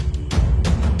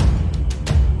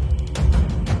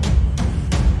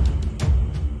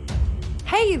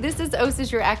Hey, this is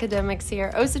Osatru Academics here.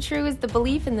 Osatru is the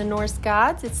belief in the Norse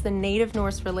gods. It's the native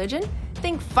Norse religion.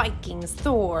 Think Vikings,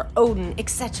 Thor, Odin,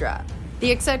 etc.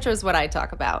 The etc. is what I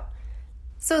talk about.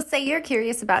 So say you're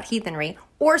curious about heathenry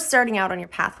or starting out on your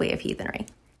pathway of heathenry.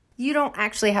 You don't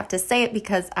actually have to say it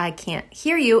because I can't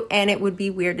hear you and it would be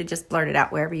weird to just blurt it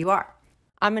out wherever you are.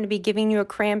 I'm going to be giving you a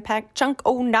cram-packed chunk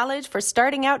of knowledge for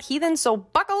starting out heathen, so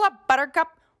buckle up,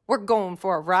 Buttercup. We're going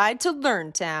for a ride to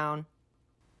Learn Town.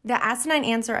 The asinine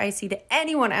answer I see to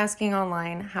anyone asking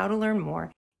online how to learn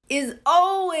more is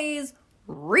always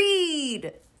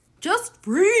read. Just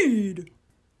read.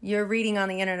 You're reading on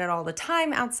the internet all the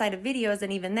time outside of videos,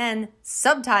 and even then,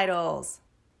 subtitles.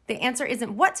 The answer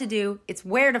isn't what to do, it's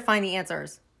where to find the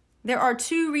answers. There are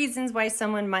two reasons why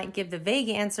someone might give the vague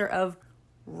answer of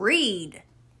read.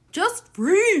 Just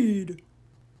read.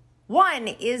 One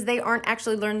is they aren't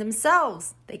actually learned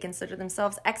themselves. They consider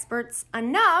themselves experts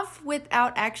enough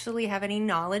without actually having any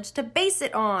knowledge to base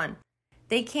it on.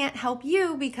 They can't help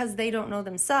you because they don't know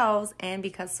themselves and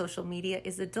because social media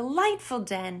is a delightful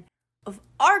den of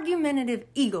argumentative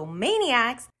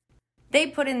egomaniacs. They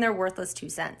put in their worthless 2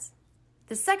 cents.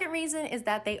 The second reason is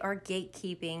that they are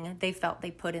gatekeeping. They felt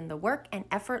they put in the work and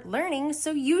effort learning,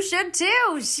 so you should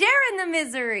too. Share in the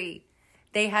misery.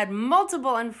 They had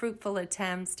multiple unfruitful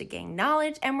attempts to gain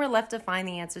knowledge and were left to find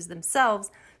the answers themselves,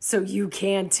 so you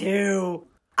can too.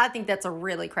 I think that's a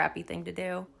really crappy thing to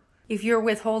do. If you're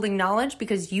withholding knowledge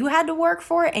because you had to work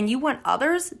for it and you want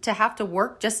others to have to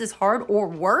work just as hard or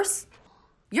worse,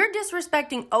 you're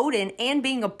disrespecting Odin and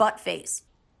being a buttface.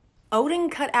 Odin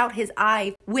cut out his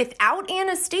eye without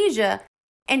anesthesia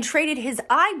and traded his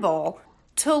eyeball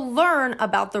to learn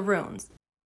about the runes.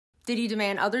 Did he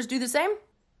demand others do the same?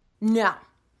 No.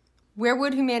 Where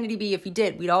would humanity be if he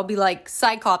did? We'd all be like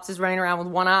Cyclopses running around with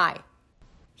one eye.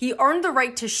 He earned the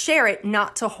right to share it,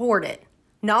 not to hoard it.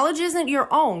 Knowledge isn't your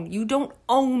own. You don't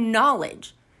own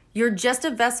knowledge. You're just a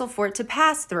vessel for it to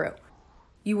pass through.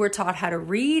 You were taught how to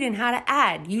read and how to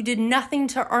add. You did nothing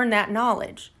to earn that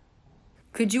knowledge.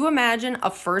 Could you imagine a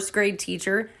first grade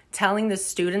teacher telling the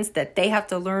students that they have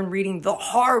to learn reading the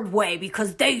hard way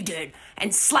because they did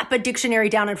and slap a dictionary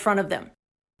down in front of them?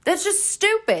 That's just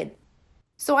stupid.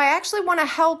 So I actually want to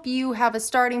help you have a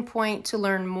starting point to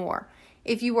learn more.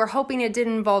 If you were hoping it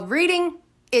didn't involve reading,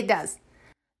 it does.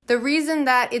 The reason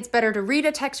that it's better to read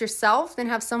a text yourself than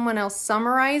have someone else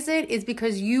summarize it is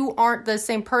because you aren't the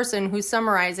same person who's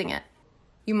summarizing it.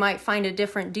 You might find a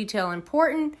different detail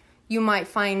important. You might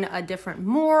find a different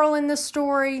moral in the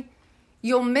story.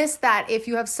 You'll miss that if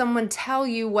you have someone tell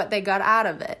you what they got out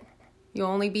of it. You'll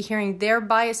only be hearing their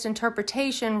biased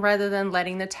interpretation rather than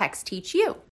letting the text teach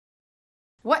you.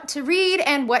 What to read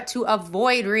and what to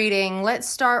avoid reading. Let's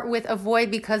start with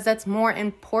avoid because that's more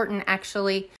important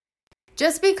actually.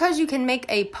 Just because you can make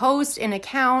a post, an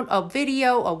account, a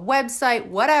video, a website,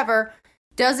 whatever,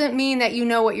 doesn't mean that you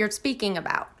know what you're speaking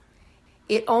about.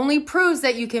 It only proves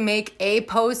that you can make a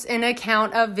post, an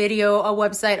account, a video, a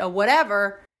website, a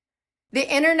whatever. The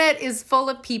internet is full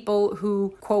of people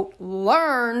who, quote,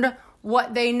 learned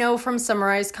what they know from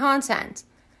summarized content.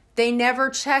 They never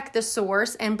check the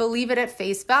source and believe it at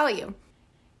face value.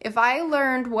 If I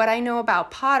learned what I know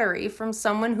about pottery from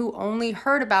someone who only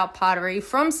heard about pottery,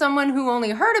 from someone who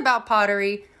only heard about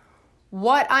pottery,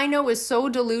 what I know is so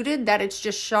diluted that it's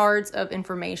just shards of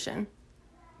information.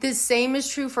 The same is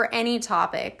true for any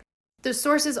topic. The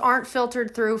sources aren't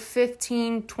filtered through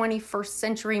 21st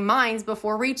century minds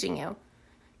before reaching you.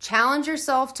 Challenge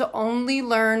yourself to only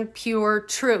learn pure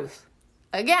truth.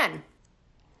 Again,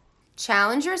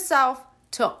 challenge yourself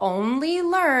to only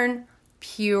learn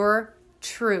pure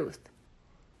truth.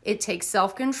 It takes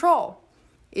self-control.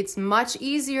 It's much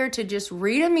easier to just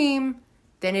read a meme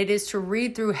than it is to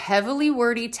read through heavily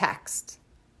wordy text.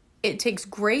 It takes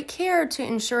great care to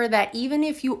ensure that even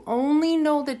if you only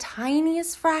know the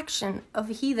tiniest fraction of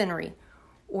heathenry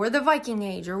or the Viking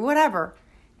Age or whatever,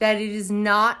 that it is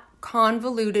not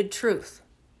convoluted truth.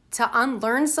 To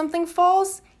unlearn something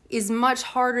false is much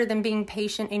harder than being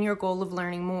patient in your goal of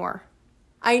learning more.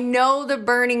 I know the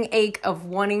burning ache of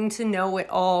wanting to know it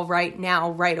all right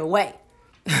now, right away.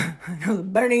 I know the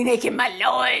burning ache in my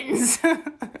loins.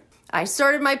 I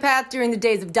started my path during the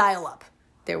days of dial-up.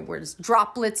 There was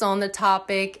droplets on the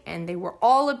topic, and they were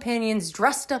all opinions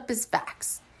dressed up as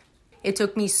facts. It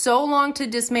took me so long to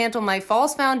dismantle my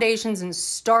false foundations and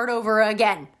start over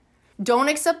again. Don't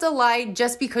accept a lie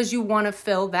just because you want to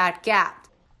fill that gap.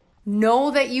 Know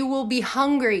that you will be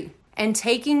hungry and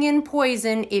taking in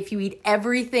poison if you eat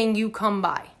everything you come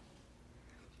by.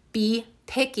 Be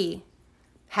picky.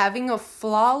 Having a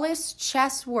flawless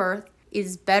chest worth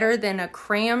is better than a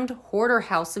crammed hoarder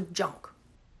house of junk.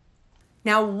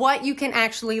 Now, what you can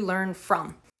actually learn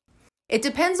from. It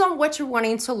depends on what you're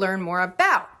wanting to learn more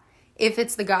about. If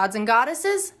it's the gods and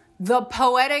goddesses, the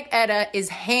Poetic Edda is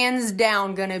hands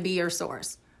down going to be your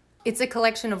source. It's a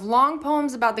collection of long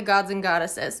poems about the gods and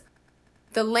goddesses.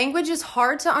 The language is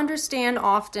hard to understand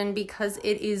often because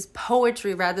it is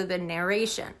poetry rather than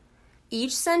narration.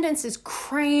 Each sentence is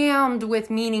crammed with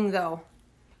meaning, though.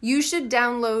 You should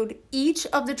download each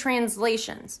of the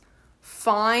translations.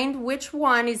 Find which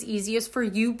one is easiest for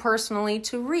you personally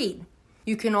to read.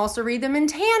 You can also read them in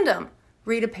tandem.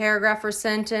 Read a paragraph or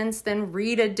sentence, then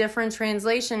read a different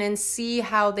translation and see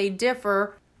how they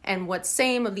differ and what's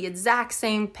same of the exact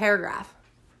same paragraph.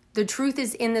 The truth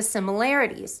is in the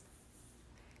similarities.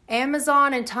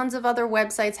 Amazon and tons of other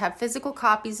websites have physical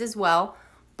copies as well.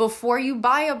 Before you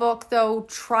buy a book, though,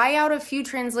 try out a few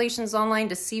translations online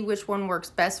to see which one works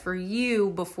best for you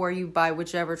before you buy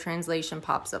whichever translation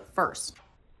pops up first.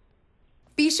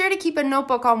 Be sure to keep a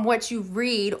notebook on what you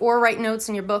read or write notes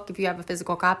in your book if you have a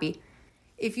physical copy.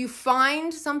 If you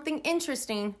find something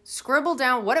interesting, scribble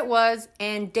down what it was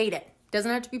and date it.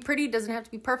 Doesn't have to be pretty, doesn't have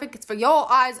to be perfect. It's for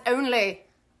your eyes only.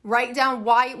 Write down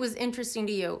why it was interesting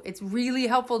to you. It's really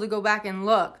helpful to go back and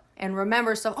look and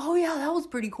remember stuff. Oh yeah, that was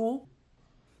pretty cool.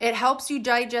 It helps you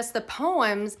digest the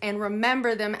poems and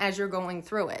remember them as you're going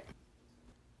through it.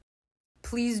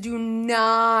 Please do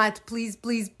not,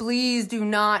 please do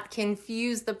not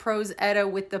confuse the Prose Edda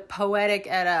with the Poetic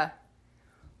Edda.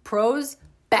 Prose,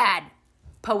 bad.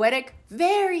 Poetic,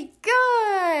 very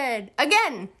good.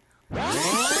 Again.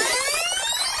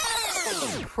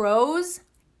 Prose,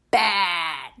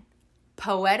 bad.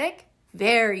 Poetic,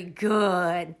 very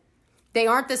good. They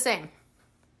aren't the same.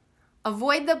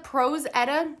 Avoid the Prose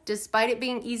Edda despite it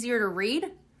being easier to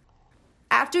read.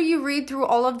 After you read through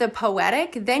all of the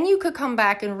poetic, then you could come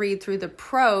back and read through the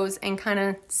prose and kind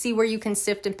of see where you can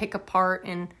sift and pick apart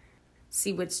and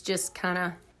see what's just kind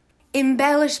of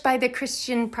embellished by the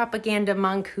Christian propaganda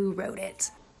monk who wrote it.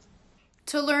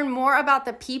 To learn more about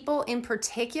the people in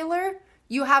particular,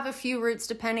 you have a few routes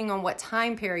depending on what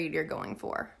time period you're going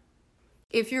for.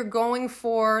 If you're going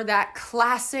for that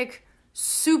classic,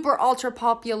 super ultra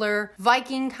popular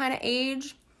Viking kind of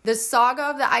age, the Saga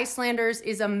of the Icelanders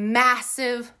is a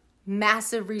massive,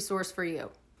 massive resource for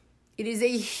you. It is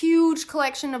a huge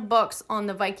collection of books on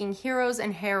the Viking heroes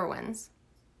and heroines.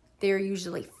 They are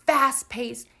usually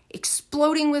fast-paced,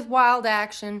 exploding with wild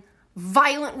action,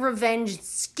 violent revenge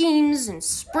schemes, and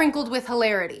sprinkled with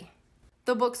hilarity.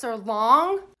 The books are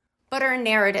long, but are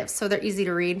narratives, so they're easy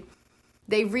to read.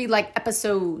 They read like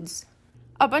episodes.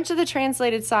 A bunch of the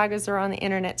translated sagas are on the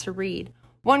internet to read.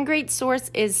 One great source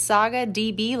is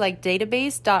SagaDB, like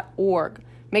database.org.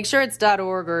 Make sure it's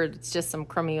 .org or it's just some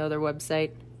crummy other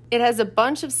website. It has a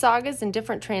bunch of sagas in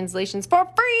different translations for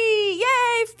free!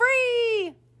 Yay,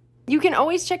 free! You can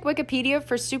always check Wikipedia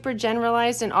for super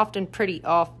generalized and often pretty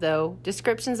off, though,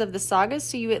 descriptions of the sagas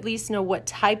so you at least know what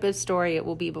type of story it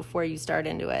will be before you start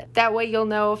into it. That way you'll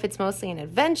know if it's mostly an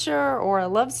adventure or a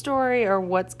love story or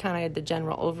what's kind of the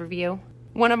general overview.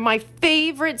 One of my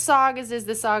favorite sagas is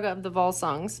the Saga of the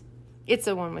Volsungs. It's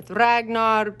the one with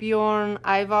Ragnar, Bjorn,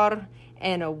 Ivar,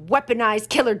 and a weaponized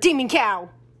killer demon cow.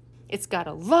 It's got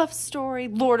a love story,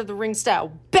 Lord of the Rings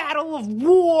style battle of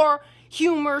war,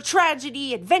 humor,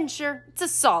 tragedy, adventure. It's a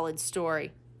solid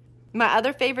story. My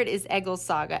other favorite is Egil's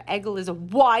Saga. Egil is a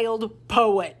wild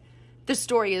poet. The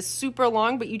story is super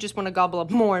long, but you just want to gobble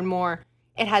up more and more.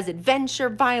 It has adventure,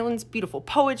 violence, beautiful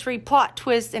poetry, plot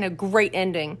twists, and a great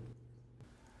ending.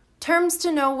 Terms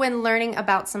to know when learning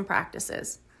about some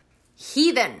practices.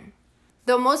 Heathen.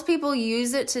 Though most people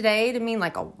use it today to mean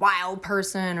like a wild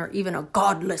person or even a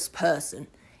godless person,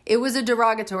 it was a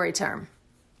derogatory term.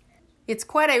 It's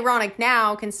quite ironic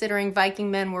now, considering Viking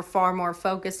men were far more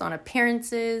focused on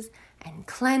appearances and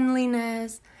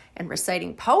cleanliness and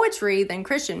reciting poetry than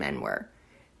Christian men were.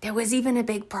 There was even a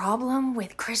big problem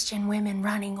with Christian women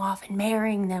running off and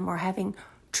marrying them or having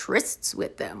trysts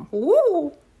with them.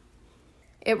 Ooh!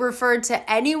 It referred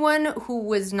to anyone who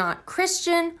was not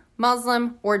Christian,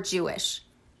 Muslim, or Jewish.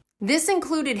 This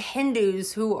included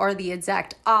Hindus, who are the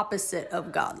exact opposite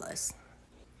of godless.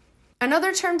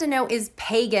 Another term to know is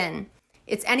pagan.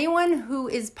 It's anyone who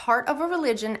is part of a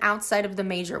religion outside of the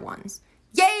major ones.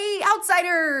 Yay,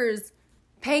 outsiders!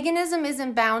 Paganism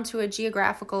isn't bound to a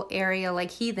geographical area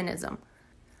like heathenism.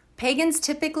 Pagans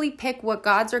typically pick what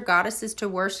gods or goddesses to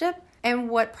worship and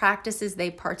what practices they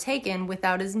partake in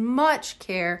without as much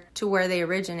care to where they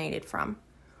originated from.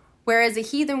 Whereas a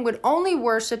heathen would only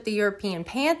worship the European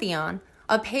pantheon,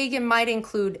 a pagan might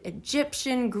include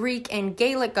Egyptian, Greek, and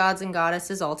Gaelic gods and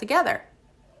goddesses altogether.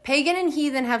 Pagan and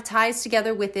heathen have ties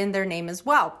together within their name as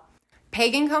well.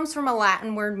 Pagan comes from a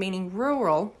Latin word meaning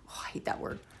rural. Oh, I hate that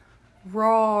word.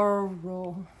 Rural.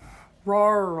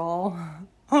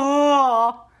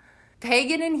 Oh.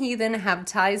 Pagan and heathen have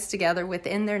ties together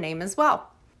within their name as well.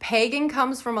 Pagan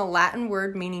comes from a Latin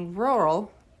word meaning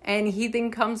rural, and heathen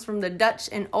comes from the Dutch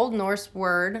and Old Norse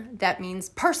word that means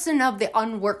person of the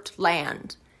unworked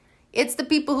land. It's the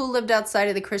people who lived outside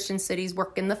of the Christian cities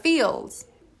working the fields.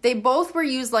 They both were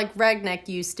used like redneck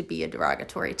used to be a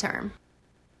derogatory term.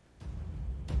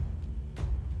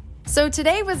 So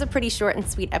today was a pretty short and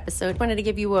sweet episode. I wanted to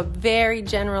give you a very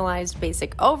generalized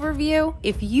basic overview.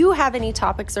 If you have any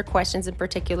topics or questions in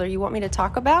particular you want me to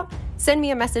talk about, send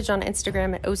me a message on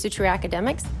Instagram at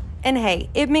OsaTrueAcademics. And hey,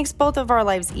 it makes both of our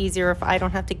lives easier if I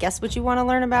don't have to guess what you want to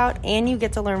learn about and you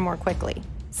get to learn more quickly.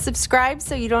 Subscribe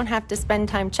so you don't have to spend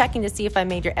time checking to see if I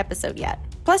made your episode yet.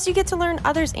 Plus, you get to learn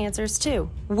others' answers too.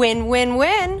 Win, win,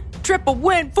 win! Triple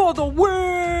win for the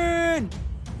win!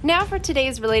 Now for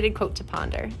today's related quote to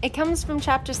ponder. It comes from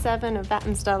Chapter 7 of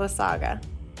Vatnsdæla Saga.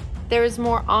 There is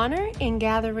more honor in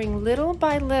gathering little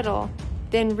by little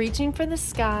than reaching for the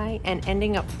sky and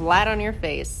ending up flat on your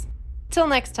face. Till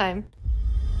next time.